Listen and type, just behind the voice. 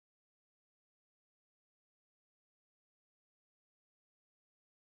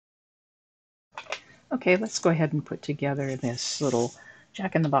Okay, let's go ahead and put together this little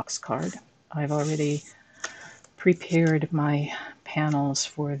Jack-in-the-Box card. I've already prepared my panels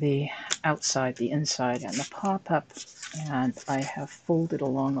for the outside, the inside, and the pop-up, and I have folded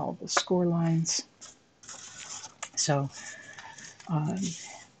along all the score lines. So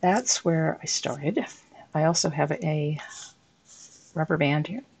that's where I started. I also have a rubber band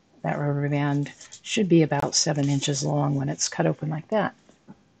here. That rubber band should be about 7 inches long when it's cut open like that.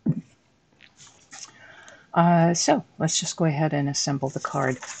 So let's just go ahead and assemble the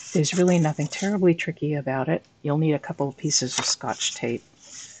card. There's really nothing terribly tricky about it. You'll need a couple of pieces of Scotch tape.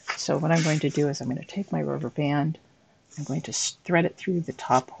 So what I'm going to do is I'm going to take my rubber band, I'm going to thread it through the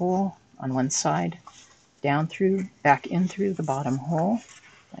top hole on one side, down through, back in through the bottom hole,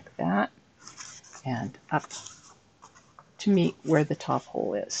 like that, and up to meet where the top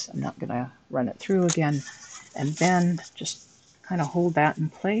hole is. I'm not going to run it through again, and then just kind of hold that in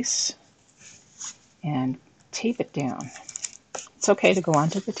place and tape it down. It's okay to go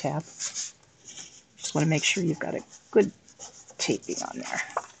onto the tab. Just want to make sure you've got a good taping on there.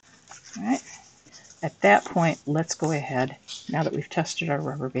 All right. At that point, let's go ahead, now that we've tested our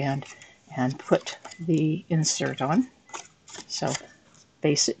rubber band, and put the insert on. So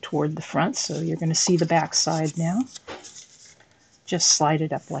face it toward the front, so you're going to see the back side now. Just slide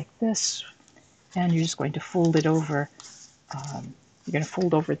it up like this, and you're just going to fold it over. You're going to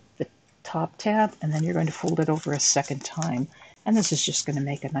fold over the top tab, and then you're going to fold it over a second time. And this is just going to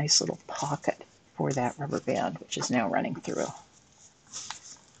make a nice little pocket for that rubber band, which is now running through.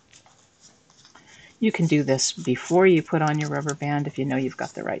 You can do this before you put on your rubber band if you know you've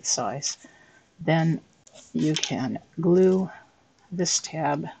got the right size. Then you can glue this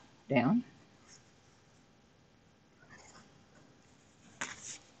tab down.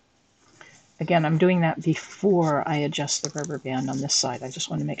 Again, I'm doing that before I adjust the rubber band on this side. I just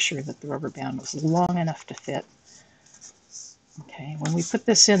want to make sure that the rubber band was long enough to fit. Okay, when we put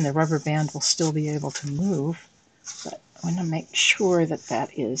this in, the rubber band will still be able to move, but I want to make sure that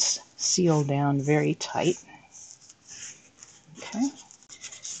that is sealed down very tight. Okay,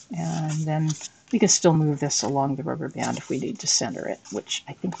 and then we can still move this along the rubber band if we need to center it, which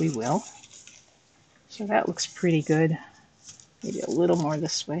I think we will. So that looks pretty good. Maybe a little more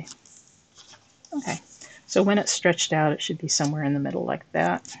this way. Okay, so when it's stretched out, it should be somewhere in the middle like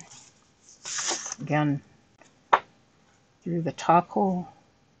that. Again, through the top hole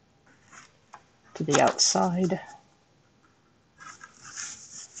to the outside,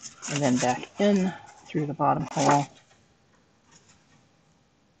 and then back in through the bottom hole.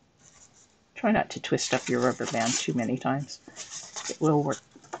 Try not to twist up your rubber band too many times. It will work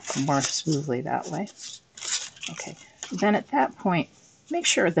more smoothly that way. Okay, then at that point, make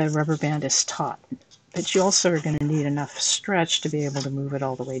sure the rubber band is taut, but you also are going to need enough stretch to be able to move it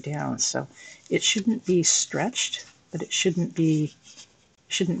all the way down. So it shouldn't be stretched, but it shouldn't be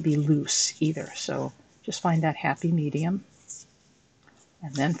loose either. So just find that happy medium,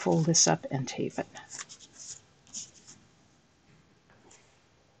 and then fold this up and tape it.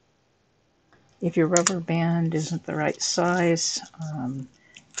 If your rubber band isn't the right size, it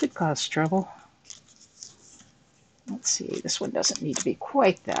could cause trouble. Let's see, this one doesn't need to be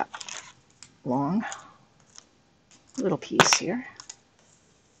quite that long. Little piece here.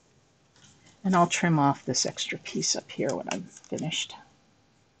 And I'll trim off this extra piece up here when I'm finished.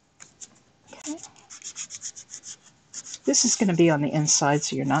 Okay. This is going to be on the inside,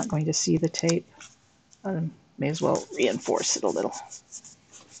 so you're not going to see the tape. May as well reinforce it a little.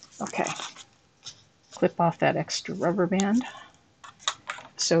 Okay. Clip off that extra rubber band.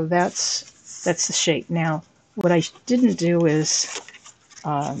 So that's the shape. Now, what I didn't do is,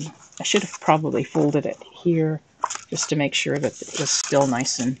 I should have probably folded it here just to make sure that it was still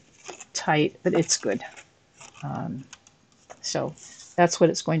nice and tight, but it's good. So that's what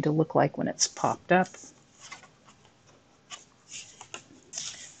it's going to look like when it's popped up.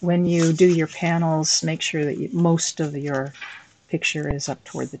 When you do your panels, make sure that most of your picture is up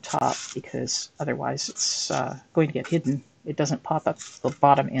toward the top, because otherwise it's going to get hidden. It doesn't pop up the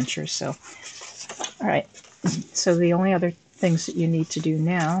bottom inch or so. All right, so the only other things that you need to do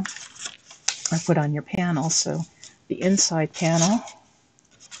now are put on your panel. So the inside panel,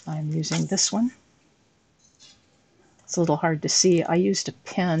 I'm using this one. It's a little hard to see. I used a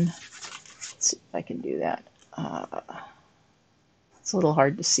pen. Let's see if I can do that. It's a little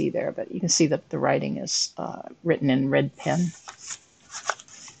hard to see there, but you can see that the writing is written in red pen.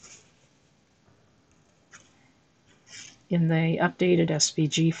 In the updated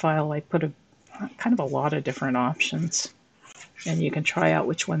SVG file, I put kind of a lot of different options, and you can try out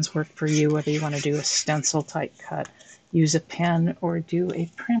which ones work for you, whether you want to do a stencil type cut, use a pen, or do a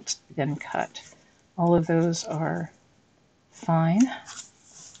print then cut. All of those are fine.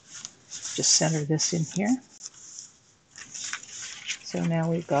 Just center this in here. So now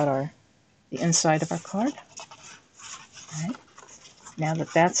we've got the inside of our card. All right. Now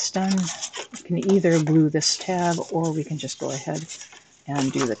that that's done, we can either glue this tab or we can just go ahead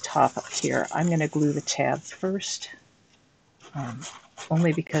and do the top up here. I'm going to glue the tab first,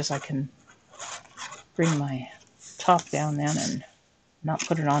 only because I can bring my top down then and not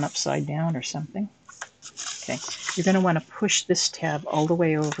put it on upside down or something. Okay, you're going to want to push this tab all the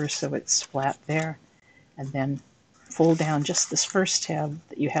way over so it's flat there, and then fold down just this first tab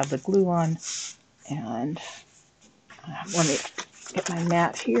that you have the glue on. And let me get my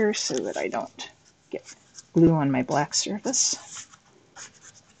mat here so that I don't get glue on my black surface.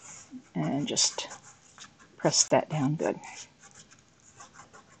 And just press that down good.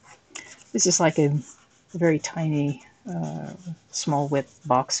 This is like a very tiny, small width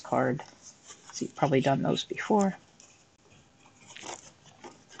box card. So you've probably done those before.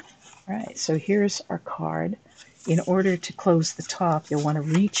 All right, so here's our card. In order to close the top, you'll want to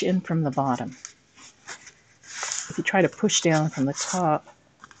reach in from the bottom. If you try to push down from the top,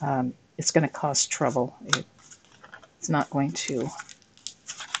 it's going to cause trouble. It's going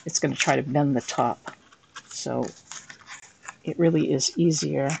to try to bend the top. So it really is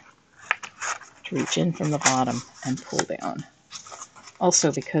easier to reach in from the bottom and pull down.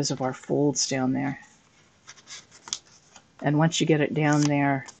 Also because of our folds down there. And once you get it down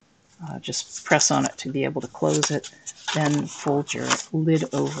there, just press on it to be able to close it. Then fold your lid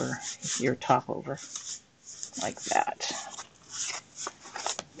over, your top over, like that.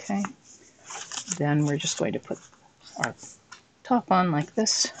 Okay. Then we're just going to put our top on like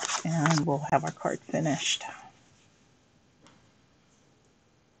this, and we'll have our card finished.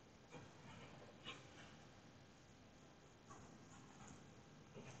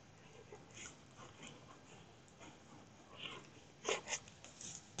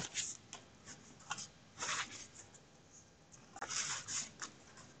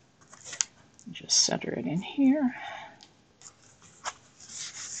 Just center it in here.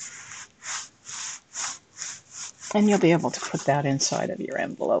 And you'll be able to put that inside of your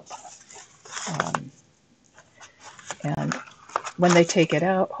envelope. And when they take it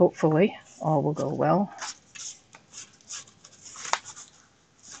out, hopefully, all will go well.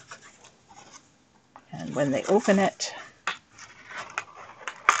 And when they open it,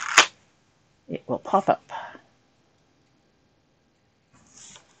 it will pop up.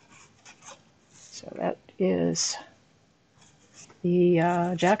 So that is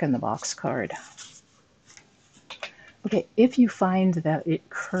the Jack-in-the-Box card. Okay, if you find that it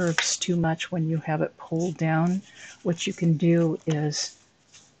curves too much when you have it pulled down, what you can do is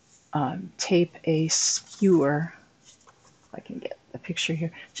tape a skewer. If I can get the picture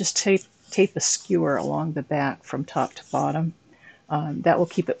here. Just tape a skewer along the back from top to bottom. That will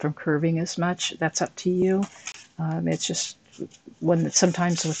keep it from curving as much. That's up to you. It's just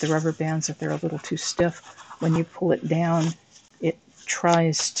sometimes with the rubber bands, if they're a little too stiff, when you pull it down, it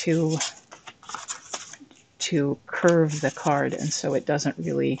tries to curve the card, and so it doesn't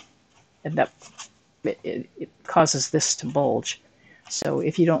really end up, it causes this to bulge. So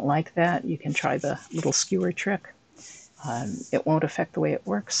if you don't like that, you can try the little skewer trick. It won't affect the way it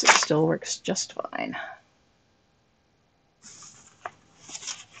works. It still works just fine.